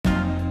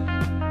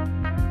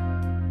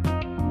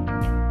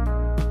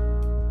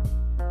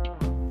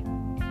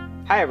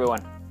Hi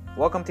everyone,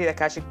 welcome to the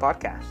Akashic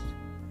Podcast.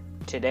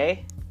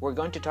 Today, we're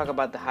going to talk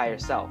about the higher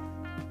self.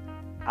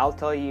 I'll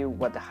tell you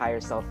what the higher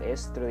self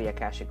is through the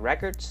Akashic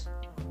Records,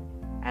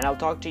 and I'll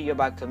talk to you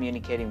about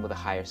communicating with the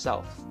higher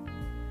self.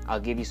 I'll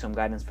give you some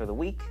guidance for the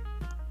week,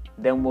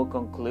 then we'll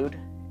conclude,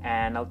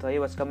 and I'll tell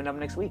you what's coming up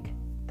next week.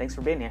 Thanks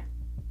for being here.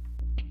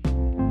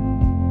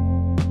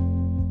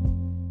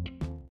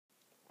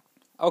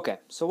 Okay,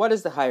 so what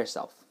is the higher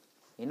self?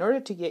 In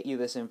order to get you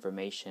this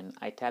information,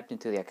 I tapped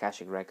into the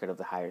Akashic Record of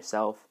the higher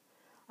self,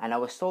 and I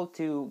was told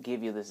to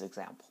give you this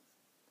example.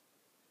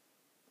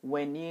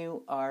 When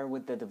you are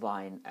with the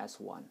divine as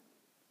one,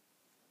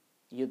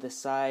 you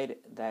decide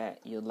that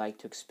you'd like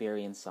to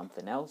experience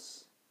something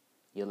else,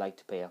 you'd like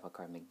to pay off a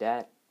karmic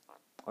debt,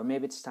 or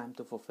maybe it's time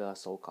to fulfill a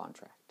soul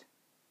contract.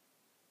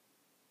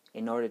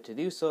 In order to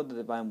do so, the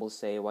divine will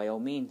say, by all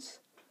means,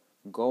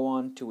 go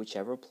on to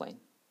whichever plane.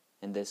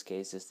 In this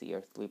case, it's the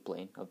earthly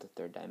plane of the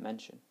third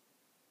dimension.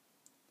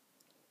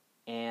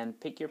 And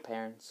pick your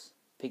parents,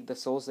 pick the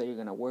souls that you're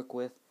going to work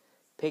with,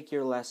 pick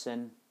your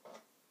lesson,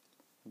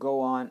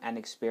 go on and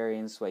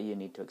experience what you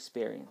need to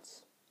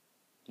experience.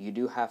 You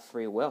do have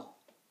free will.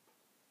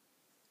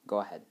 Go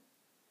ahead.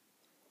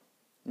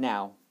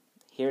 Now,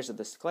 here's a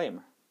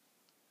disclaimer.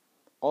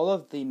 All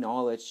of the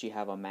knowledge you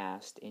have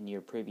amassed in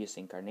your previous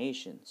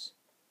incarnations,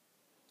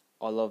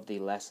 all of the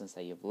lessons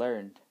that you've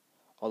learned,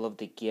 all of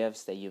the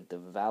gifts that you've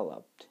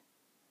developed,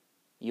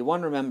 you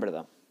won't remember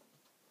them.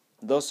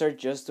 Those are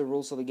just the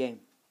rules of the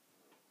game.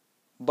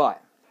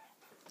 But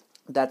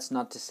that's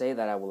not to say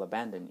that I will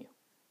abandon you.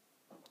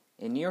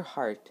 In your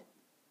heart,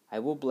 I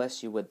will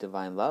bless you with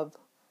divine love,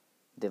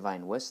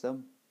 divine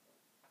wisdom,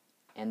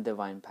 and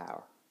divine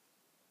power.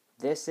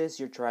 This is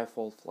your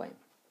trifold flame.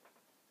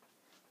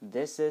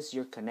 This is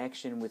your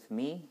connection with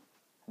me,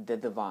 the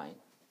divine.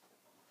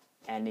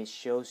 And it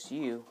shows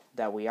you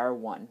that we are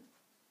one.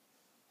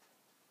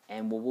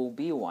 And we will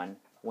be one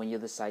when you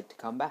decide to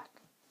come back.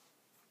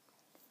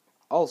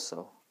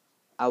 Also,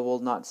 I will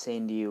not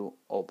send you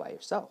all by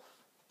yourself.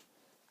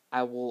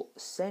 I will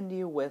send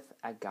you with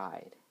a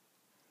guide.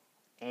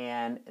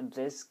 And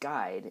this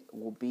guide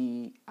will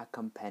be a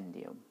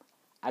compendium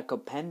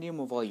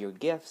of all your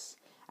gifts,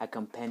 a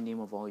compendium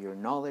of all your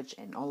knowledge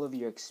and all of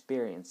your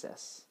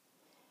experiences.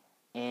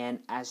 And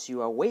as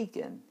you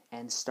awaken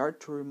and start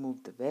to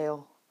remove the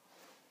veil,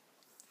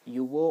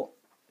 you will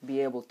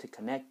be able to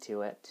connect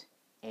to it,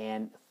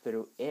 and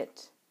through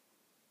it,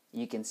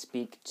 you can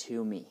speak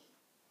to me.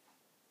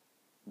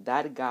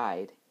 That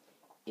guide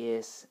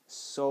is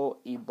so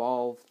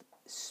evolved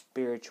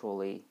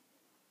spiritually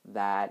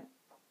that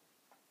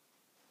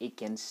it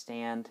can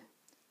stand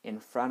in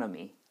front of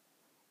me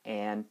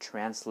and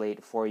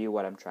translate for you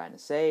what I'm trying to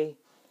say,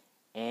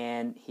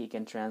 and he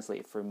can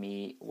translate for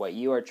me what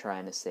you are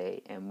trying to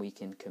say, and we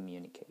can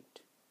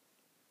communicate.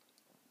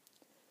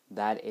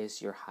 That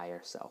is your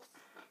higher self.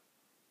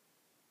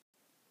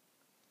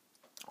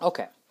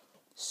 Okay,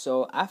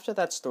 so after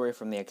that story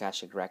from the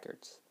Akashic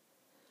Records,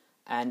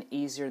 an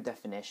easier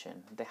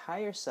definition. The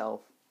higher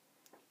self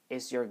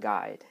is your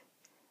guide,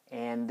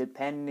 and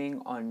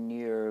depending on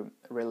your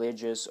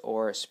religious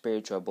or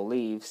spiritual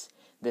beliefs,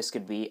 this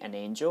could be an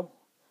angel,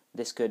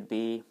 this could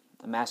be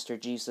Master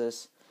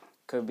Jesus,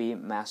 could be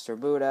Master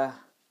Buddha,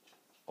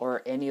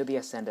 or any of the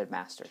ascended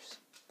masters.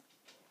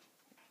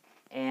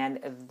 And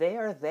they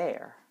are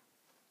there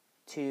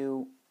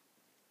to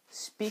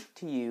speak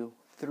to you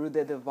through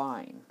the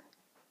divine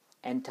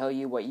and tell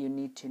you what you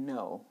need to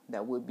know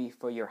that would be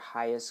for your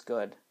highest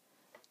good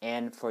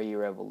and for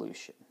your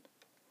evolution.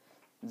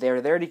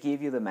 They're there to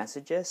give you the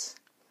messages.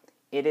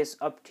 It is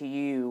up to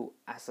you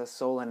as a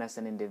soul and as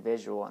an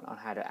individual on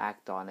how to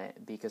act on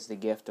it, because the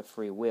gift of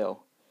free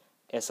will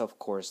is of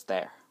course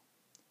there.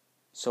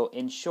 So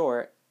in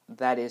short,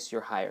 that is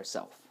your higher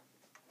self.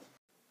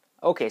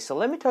 Okay, so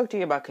let me talk to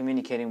you about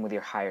communicating with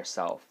your higher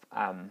self.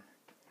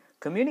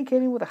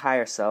 Communicating with a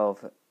higher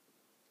self,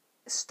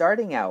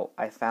 starting out,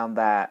 I found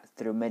that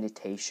through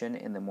meditation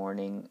in the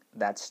morning,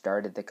 that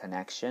started the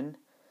connection.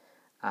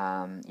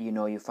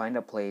 You find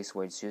a place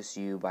where it's just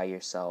you by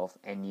yourself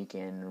and you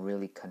can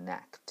really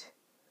connect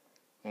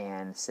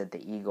and set the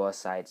ego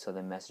aside so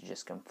the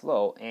messages can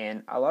flow.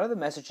 And a lot of the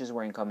messages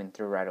weren't coming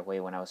through right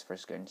away when I was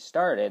first getting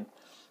started.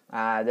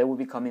 They would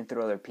be coming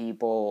through other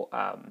people,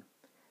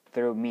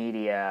 through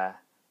media,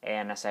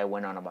 and as I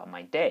went on about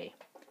my day.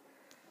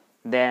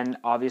 Then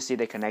obviously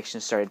the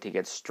connection started to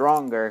get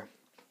stronger,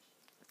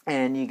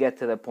 and you get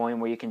to the point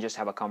where you can just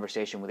have a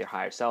conversation with your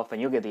higher self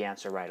and you'll get the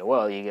answer right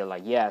away. You get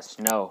like, yes,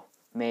 no,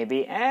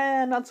 maybe,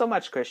 and not so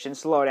much, Christian,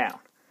 slow down.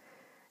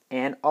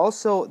 And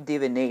also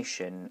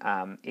divination.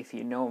 If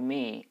you know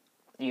me,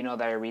 you know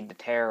that I read the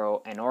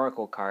tarot and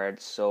oracle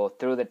cards. So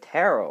through the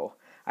tarot,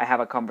 I have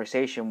a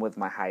conversation with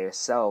my higher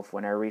self.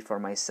 When I read for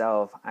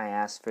myself, I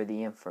ask for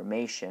the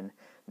information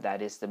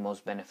that is the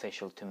most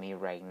beneficial to me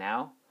right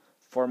now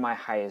for my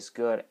highest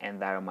good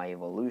and that of my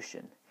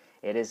evolution.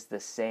 It is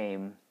the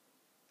same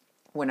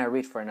when I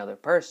read for another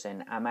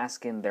person. I'm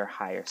asking their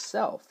higher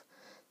self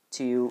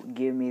to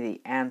give me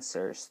the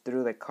answers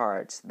through the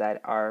cards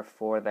that are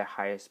for the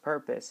highest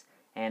purpose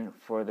and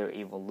further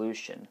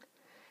evolution.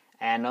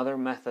 Another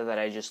method that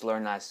I just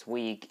learned last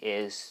week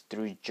is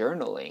through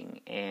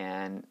journaling.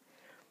 And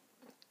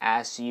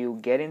as you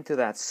get into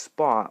that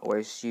spot where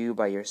it's you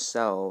by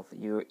yourself,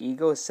 your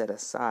ego is set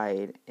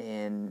aside,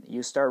 and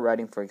you start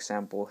writing, for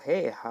example,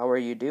 "Hey, how are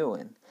you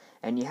doing?"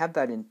 And you have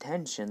that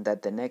intention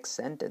that the next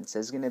sentence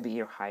is going to be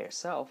your higher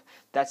self.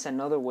 That's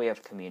another way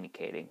of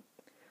communicating.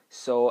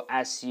 So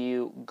as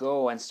you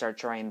go and start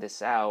trying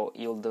this out,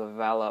 you'll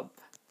develop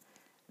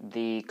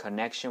the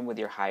connection with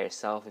your higher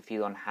self if you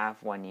don't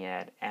have one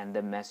yet, and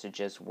the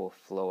messages will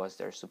flow as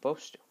they're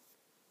supposed to.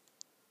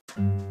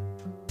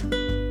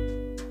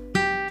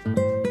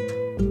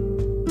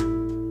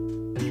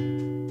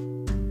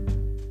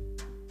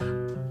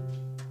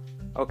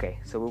 Okay,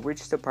 so we've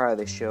reached the part of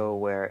the show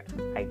where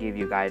I give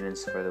you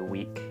guidance for the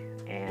week,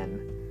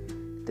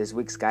 and this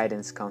week's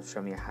guidance comes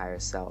from your higher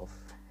self.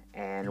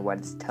 And what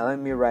it's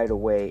telling me right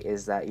away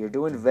is that you're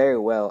doing very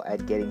well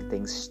at getting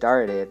things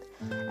started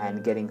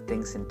and getting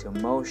things into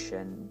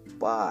motion,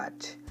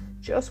 but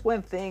just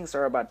when things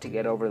are about to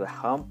get over the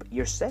hump,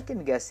 you're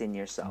second guessing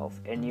yourself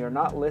and you're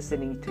not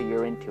listening to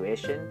your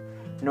intuition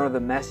nor the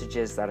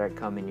messages that are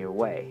coming your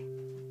way.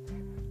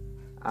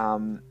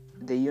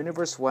 The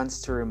universe wants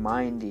to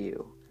remind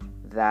you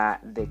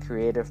that the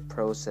creative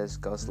process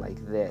goes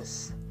like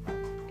this.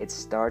 It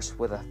starts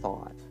with a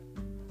thought,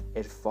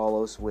 it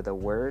follows with a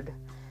word,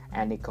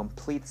 and it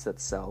completes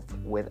itself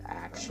with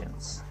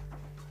actions.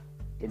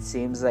 It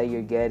seems that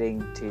you're getting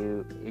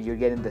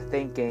the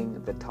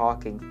thinking, the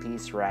talking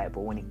piece right,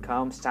 but when it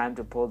comes time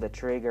to pull the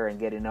trigger and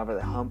getting over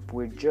the hump,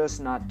 we're just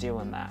not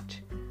doing that.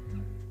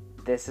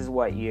 This is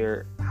what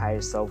your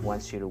higher self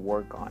wants you to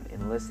work on,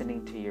 in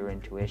listening to your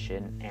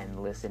intuition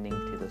and listening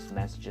to those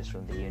messages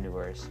from the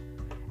universe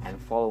and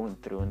following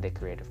through in the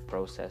creative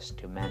process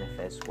to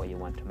manifest what you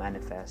want to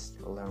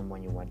manifest, learn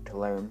when you want to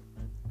learn,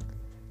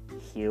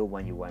 heal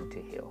when you want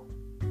to heal.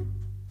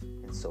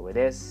 And so it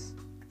is,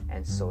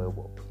 and so it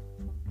will be.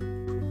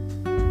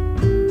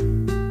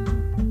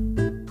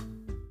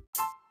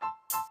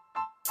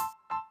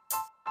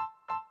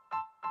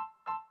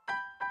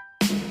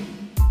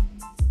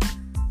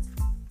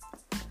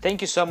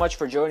 Thank you so much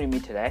for joining me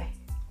today.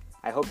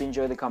 I hope you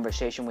enjoyed the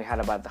conversation we had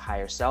about the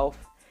higher self.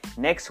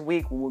 Next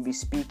week, we will be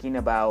speaking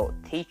about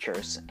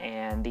teachers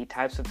and the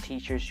types of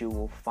teachers you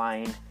will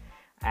find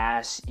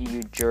as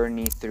you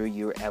journey through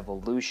your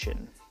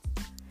evolution.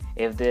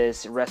 If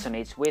this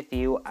resonates with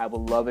you, I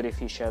would love it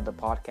if you share the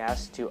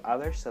podcast to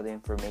others so the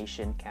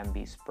information can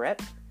be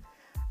spread.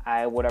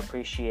 I would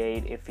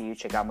appreciate if you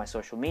check out my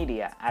social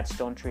media at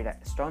Stone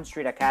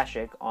Street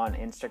Akashic on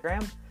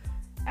Instagram,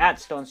 at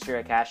Stone Street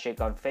Akashic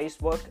on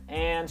Facebook,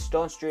 and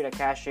Stone Street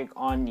Akashic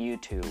on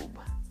YouTube.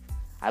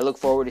 I look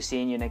forward to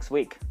seeing you next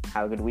week.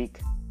 Have a good week.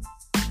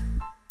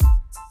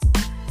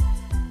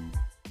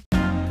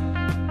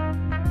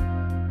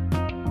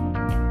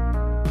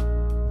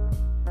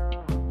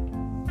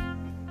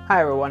 Hi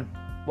everyone,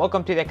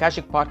 welcome to the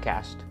Akashic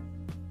Podcast.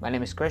 My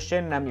name is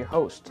Christian and I'm your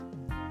host.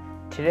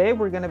 Today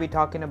we're going to be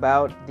talking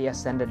about the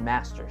Ascended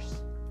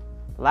Masters.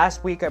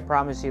 Last week I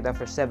promised you that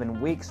for 7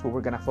 weeks we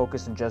were going to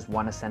focus on just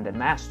one Ascended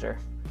Master.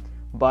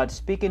 But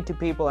speaking to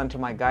people and to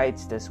my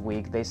guides this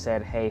week, they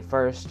said, hey,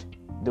 first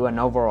do an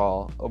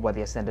overall of what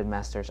the Ascended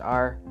Masters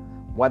are,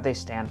 what they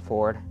stand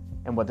for,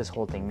 and what this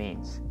whole thing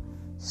means.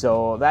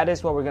 So that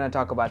is what we're going to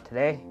talk about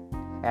today.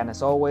 And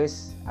as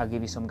always, I'll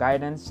give you some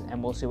guidance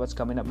and we'll see what's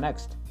coming up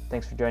next.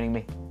 Thanks for joining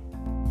me.